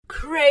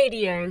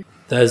Radio.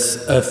 There's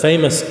a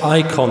famous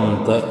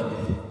icon that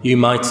you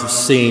might have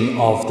seen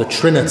of the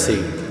Trinity.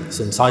 It's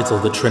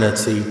entitled The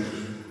Trinity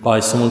by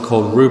someone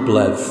called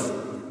Rublev.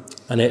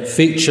 And it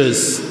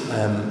features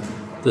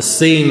the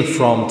scene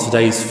from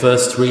today's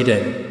first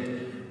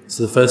reading.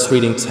 So the first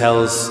reading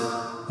tells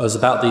us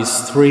about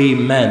these three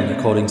men,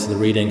 according to the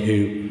reading,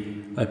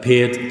 who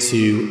appeared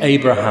to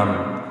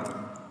Abraham.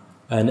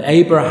 And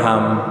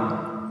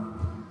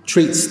Abraham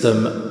treats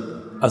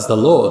them as the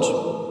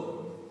Lord.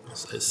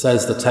 It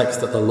says, the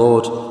text, that the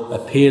Lord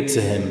appeared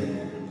to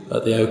him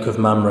at the oak of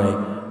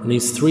Mamre. And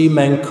these three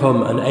men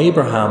come, and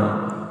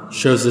Abraham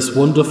shows this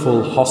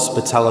wonderful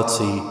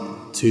hospitality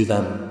to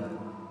them.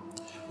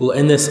 Well,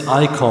 in this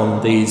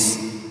icon, these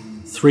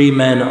three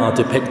men are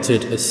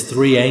depicted as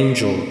three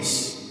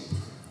angels,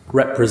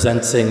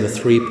 representing the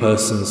three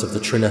persons of the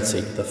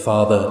Trinity, the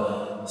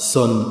Father,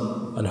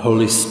 Son, and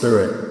Holy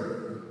Spirit.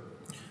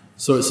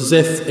 So it's as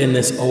if in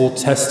this Old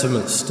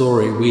Testament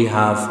story we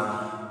have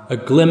a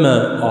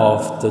glimmer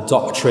of the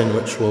doctrine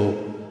which will,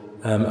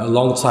 a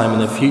long time in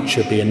the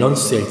future, be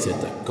enunciated,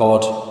 that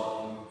God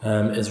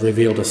is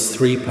revealed as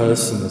three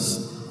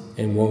persons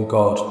in one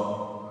God.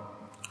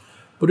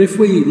 But if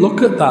we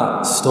look at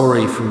that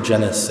story from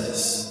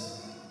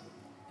Genesis,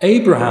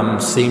 Abraham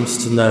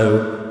seems to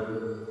know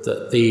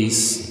that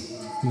these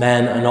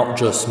men are not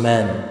just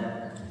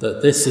men,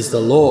 that this is the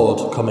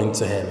Lord coming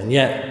to him, and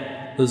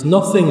yet there's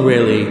nothing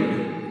really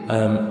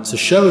to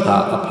show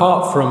that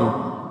apart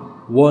from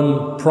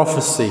one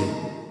prophecy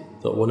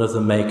that one of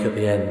them make at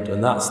the end,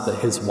 and that's that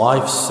his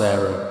wife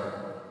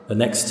Sarah, the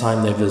next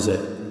time they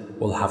visit,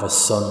 will have a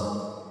son.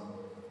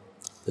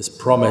 This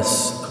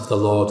promise of the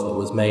Lord that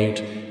was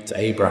made to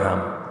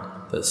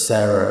Abraham, that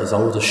Sarah, as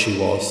old as she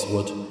was,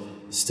 would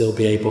still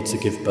be able to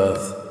give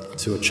birth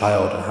to a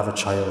child and have a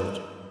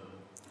child.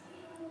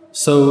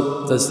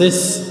 So there's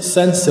this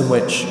sense in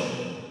which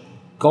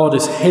God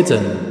is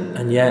hidden,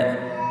 and yet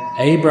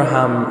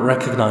Abraham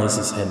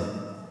recognizes him.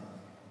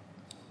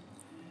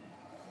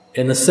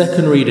 In the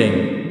second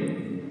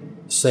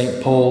reading,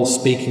 St. Paul,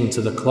 speaking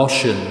to the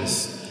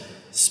Colossians,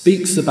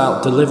 speaks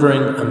about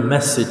delivering a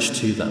message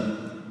to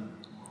them,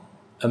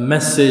 a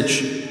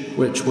message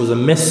which was a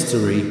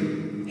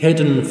mystery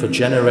hidden for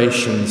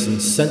generations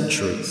and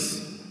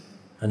centuries,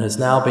 and has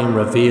now been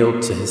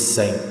revealed to his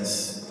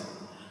saints.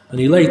 And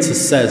he later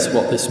says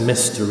what this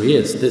mystery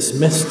is. This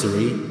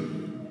mystery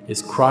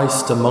is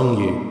Christ among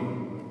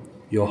you,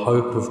 your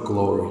hope of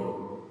glory.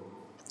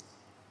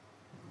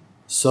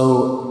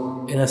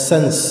 So, in a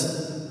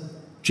sense,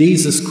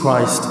 Jesus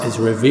Christ is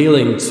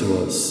revealing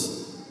to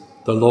us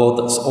the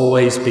Lord that's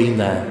always been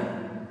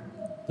there,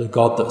 the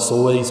God that's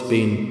always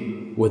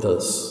been with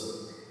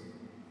us.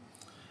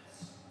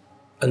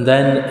 And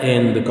then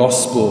in the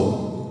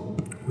Gospel,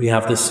 we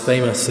have this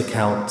famous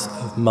account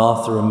of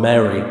Martha and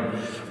Mary,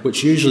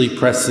 which usually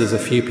presses a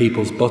few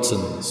people's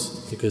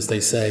buttons, because they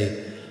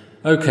say,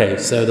 okay,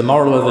 so the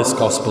moral of this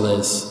Gospel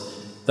is,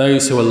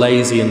 those who are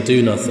lazy and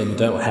do nothing,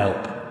 don't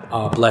help,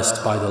 are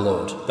blessed by the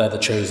Lord. They're the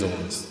chosen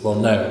ones. Well,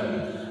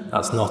 no,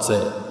 that's not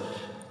it.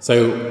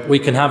 So we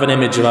can have an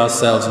image of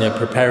ourselves,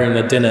 preparing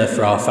the dinner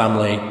for our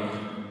family,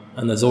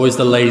 and there's always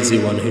the lazy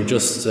one who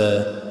just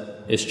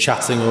is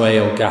chatting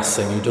away or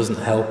gassing, who doesn't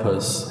help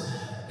us.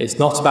 It's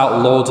not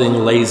about lauding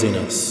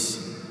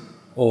laziness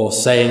or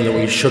saying that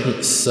we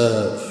shouldn't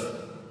serve.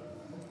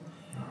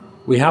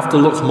 We have to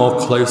look more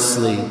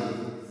closely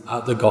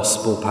at the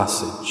Gospel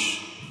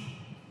passage,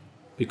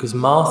 because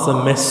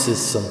Martha misses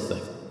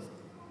something.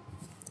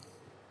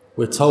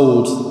 We're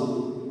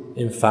told,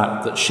 in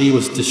fact, that she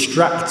was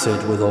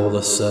distracted with all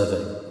the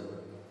serving.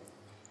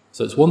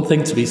 So it's one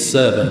thing to be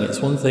serving, it's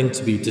one thing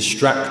to be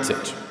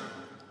distracted.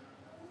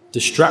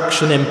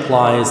 Distraction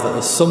implies that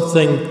there's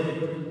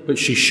something which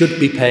she should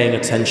be paying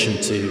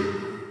attention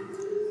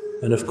to.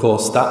 And of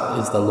course, that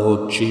is the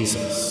Lord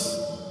Jesus.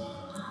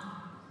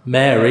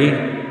 Mary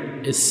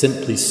is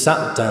simply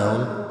sat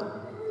down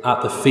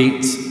at the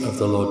feet of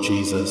the Lord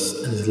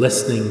Jesus and is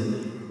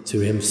listening to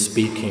him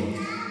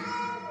speaking.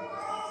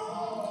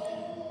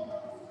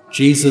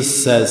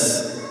 Jesus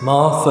says,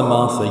 Martha,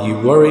 Martha, you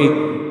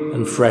worry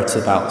and fret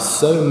about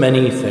so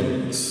many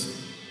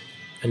things,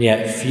 and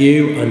yet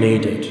few are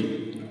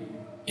needed,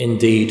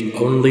 indeed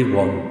only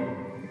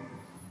one.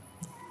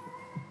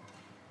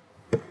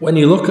 When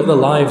you look at the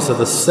lives of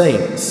the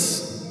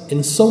saints,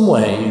 in some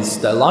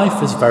ways their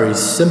life is very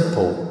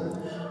simple.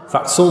 In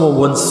fact, someone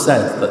once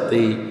said that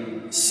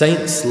the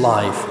saint's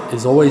life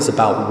is always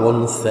about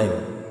one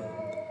thing.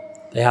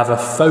 They have a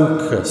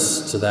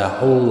focus to their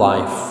whole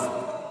life.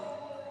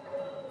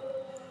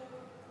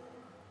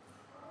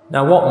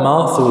 Now, what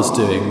Martha was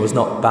doing was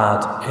not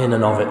bad in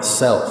and of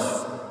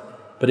itself,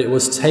 but it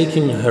was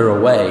taking her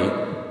away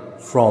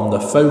from the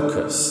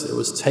focus. It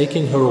was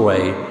taking her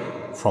away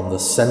from the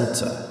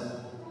centre.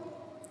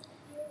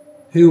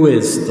 Who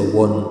is the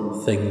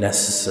one thing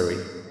necessary?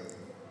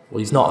 Well,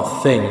 he's not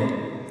a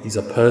thing, he's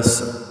a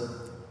person.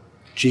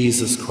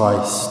 Jesus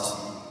Christ.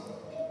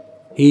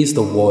 He's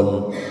the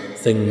one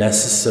thing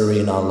necessary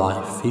in our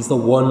life. He's the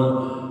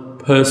one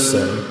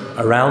person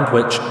around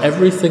which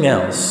everything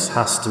else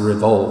has to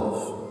revolve.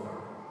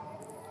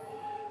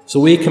 So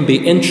we can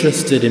be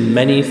interested in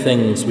many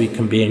things, we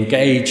can be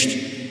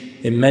engaged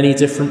in many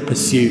different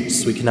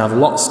pursuits, we can have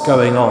lots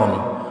going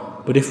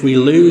on, but if we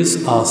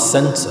lose our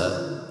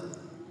centre,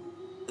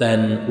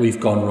 then we've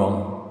gone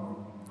wrong.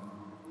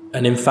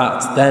 And in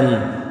fact,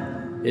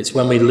 then it's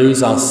when we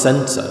lose our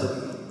centre,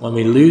 when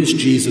we lose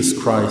Jesus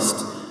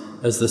Christ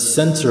as the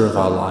centre of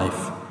our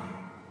life,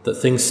 that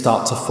things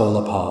start to fall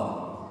apart.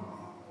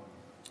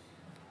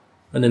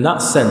 And in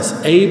that sense,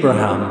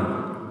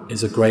 Abraham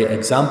is a great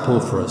example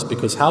for us,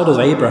 because how does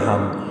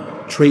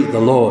Abraham treat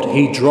the Lord?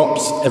 He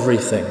drops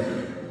everything.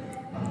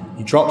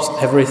 He drops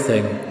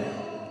everything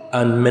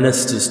and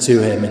ministers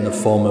to him in the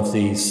form of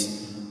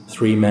these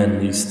three men,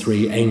 these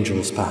three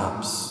angels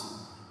perhaps,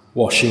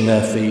 washing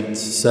their feet,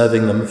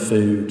 serving them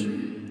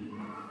food.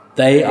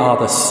 They are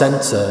the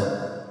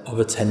centre of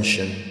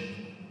attention.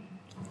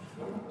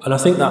 And I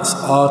think that's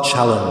our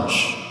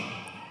challenge.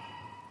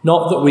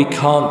 Not that we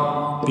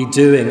can't be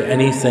doing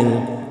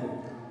anything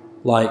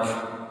like,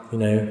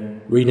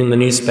 reading the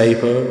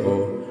newspaper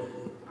or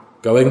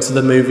going to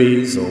the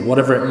movies or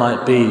whatever it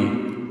might be,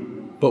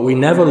 but we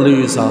never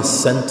lose our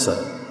centre,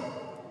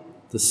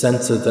 the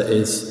centre that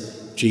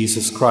is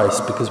Jesus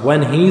Christ, because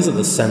when he's at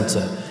the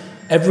centre,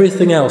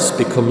 everything else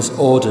becomes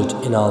ordered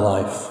in our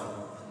life.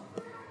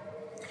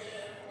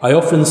 I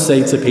often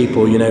say to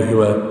people,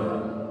 who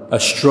are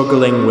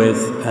struggling with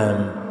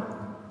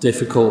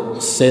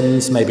difficult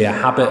sins, maybe a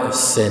habit of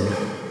sin,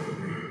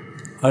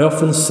 I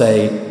often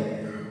say,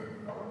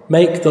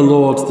 make the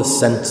Lord the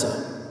centre.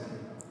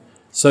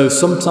 So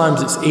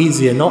sometimes it's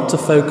easier not to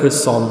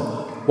focus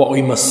on what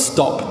we must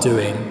stop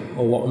doing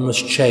or what we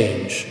must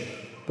change,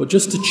 but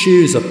just to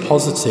choose a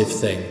positive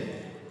thing.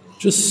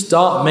 Just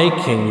start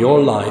making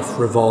your life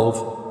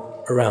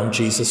revolve around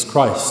Jesus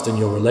Christ and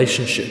your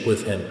relationship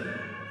with him.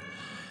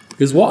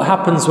 Because what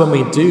happens when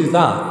we do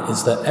that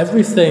is that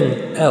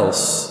everything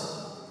else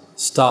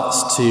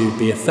starts to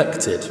be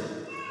affected.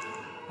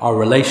 Our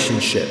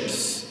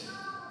relationships,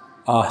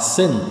 our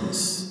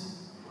sins,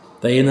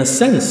 they in a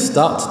sense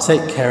start to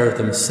take care of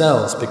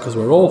themselves, because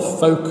we're all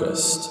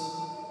focused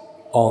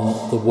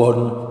on the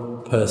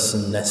one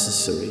person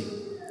necessary.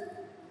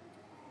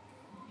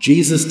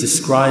 Jesus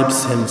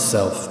describes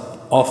himself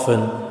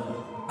often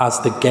as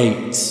the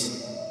gate.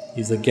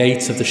 He's the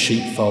gate of the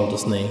sheepfold,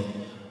 doesn't he?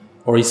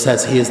 Or he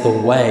says he is the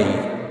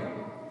way.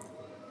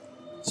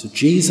 So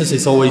Jesus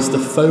is always the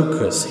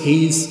focus.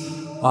 He's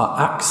our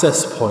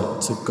access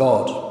point to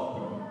God.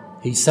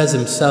 He says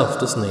himself,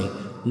 doesn't he?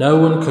 No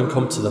one can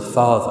come to the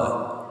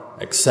Father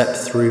except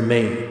through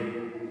me.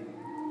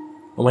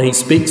 And when he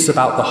speaks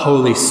about the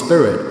Holy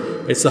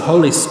Spirit, it's the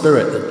Holy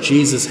Spirit that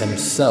Jesus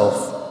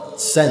himself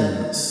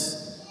sends.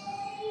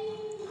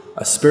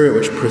 A spirit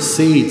which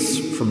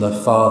proceeds from the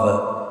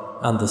Father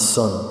and the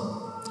Son.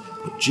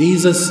 But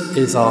Jesus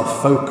is our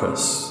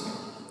focus.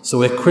 So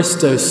we're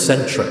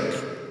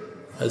Christocentric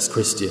as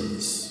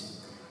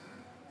Christians.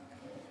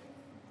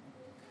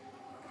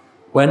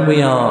 When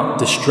we are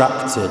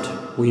distracted,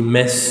 we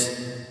miss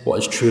what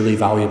is truly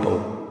valuable.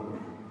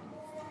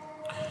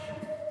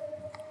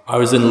 I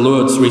was in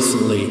Lourdes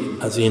recently,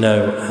 as you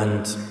know,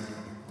 and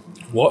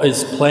what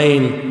is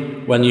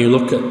plain when you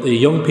look at the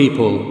young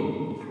people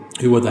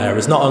who were there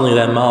is not only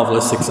their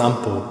marvellous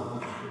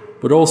example,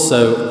 but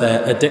also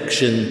their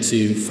addiction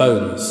to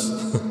phones.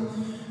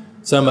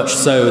 So much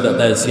so that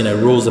there's,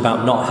 rules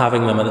about not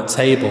having them at the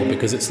table,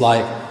 because it's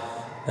like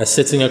they're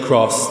sitting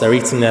across, they're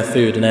eating their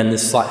food, and then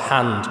this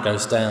hand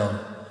goes down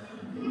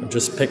and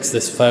just picks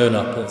this phone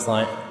up, and it's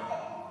like...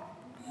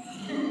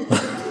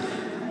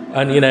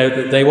 and,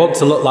 they want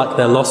to look like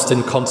they're lost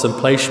in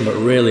contemplation, but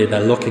really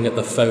they're looking at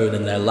the phone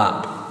in their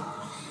lap.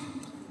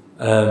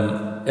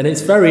 And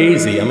it's very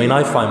easy.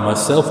 I find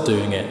myself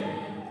doing it.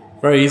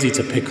 Very easy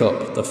to pick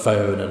up the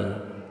phone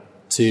and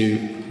to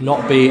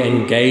not be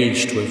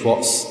engaged with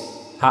what's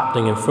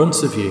happening in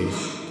front of you.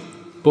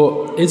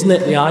 But isn't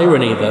it the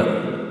irony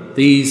that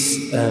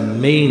these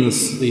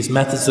these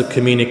methods of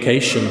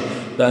communication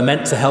that are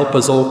meant to help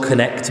us all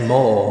connect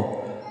more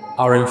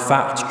are in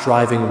fact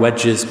driving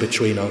wedges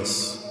between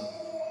us?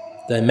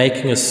 They're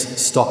making us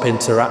stop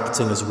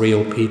interacting as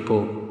real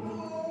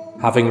people,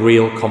 having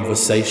real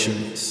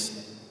conversations.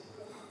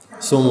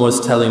 Someone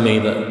was telling me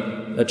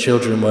that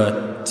children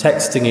were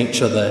texting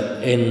each other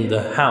in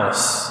the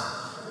house.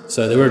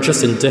 So they were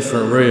just in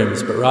different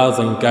rooms, but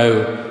rather than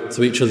go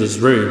to each other's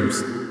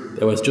rooms,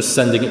 they were just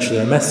sending each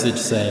other a message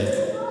saying,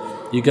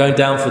 "You going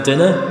down for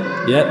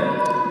dinner?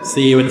 Yep.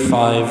 See you in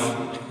 5.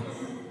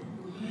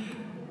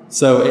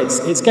 So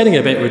it's getting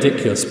a bit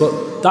ridiculous,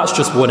 but that's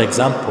just one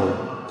example.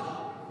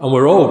 And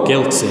we're all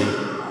guilty,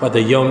 whether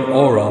young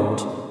or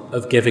old,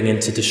 of giving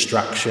into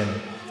distraction,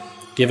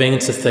 giving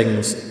into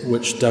things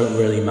which don't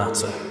really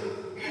matter,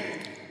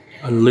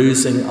 and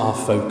losing our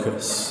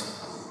focus.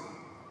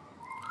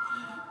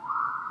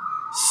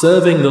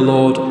 Serving the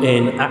Lord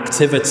in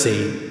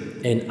activity,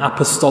 in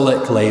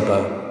apostolic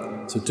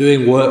labour, so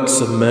doing works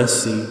of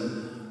mercy,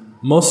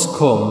 must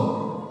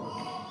come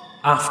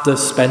after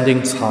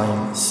spending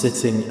time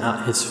sitting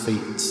at his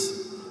feet,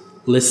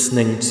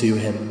 listening to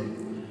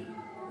him.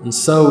 And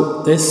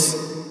so this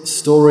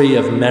story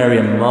of Mary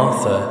and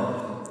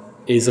Martha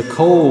is a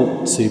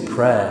call to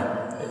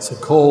prayer. It's a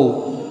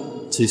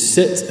call to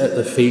sit at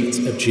the feet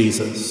of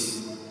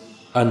Jesus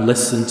and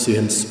listen to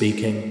him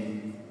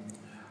speaking.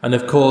 And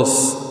of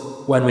course,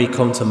 when we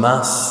come to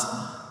Mass,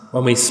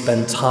 when we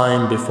spend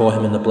time before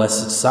him in the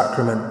Blessed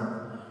Sacrament,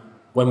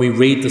 when we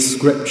read the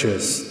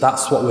Scriptures,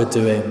 that's what we're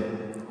doing.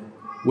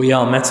 We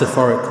are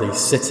metaphorically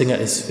sitting at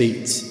his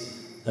feet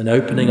and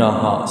opening our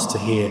hearts to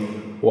hear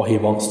what he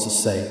wants to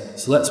say.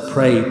 So let's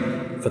pray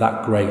for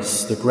that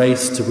grace, the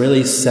grace to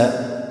really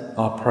set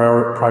our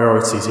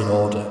priorities in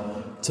order,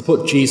 to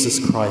put Jesus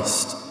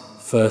Christ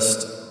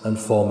first and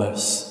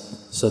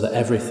foremost, so that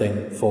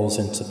everything falls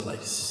into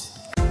place.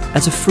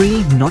 As a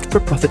free,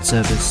 not-for-profit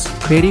service,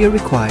 Cradio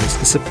requires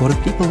the support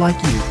of people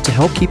like you to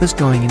help keep us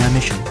going in our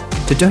mission.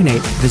 To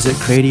donate, visit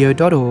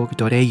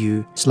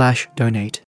cradio.org.au/donate.